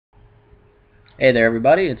Hey there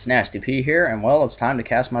everybody, it's Nasty P here, and well, it's time to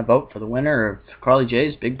cast my vote for the winner of Carly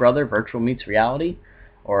J's Big Brother Virtual Meets Reality,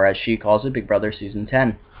 or as she calls it, Big Brother Season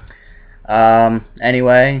 10.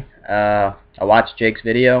 Anyway, I watched Jake's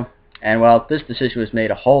video, and well, this decision was made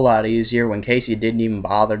a whole lot easier when Casey didn't even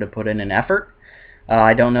bother to put in an effort.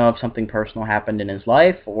 I don't know if something personal happened in his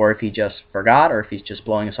life, or if he just forgot, or if he's just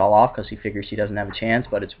blowing us all off because he figures he doesn't have a chance,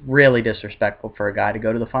 but it's really disrespectful for a guy to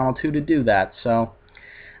go to the final two to do that, so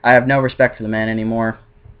I have no respect for the man anymore.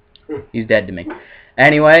 He's dead to me.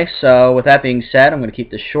 Anyway, so with that being said, I'm going to keep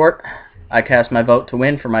this short. I cast my vote to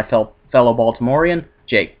win for my fellow Baltimorean,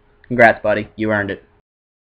 Jake. Congrats, buddy. You earned it.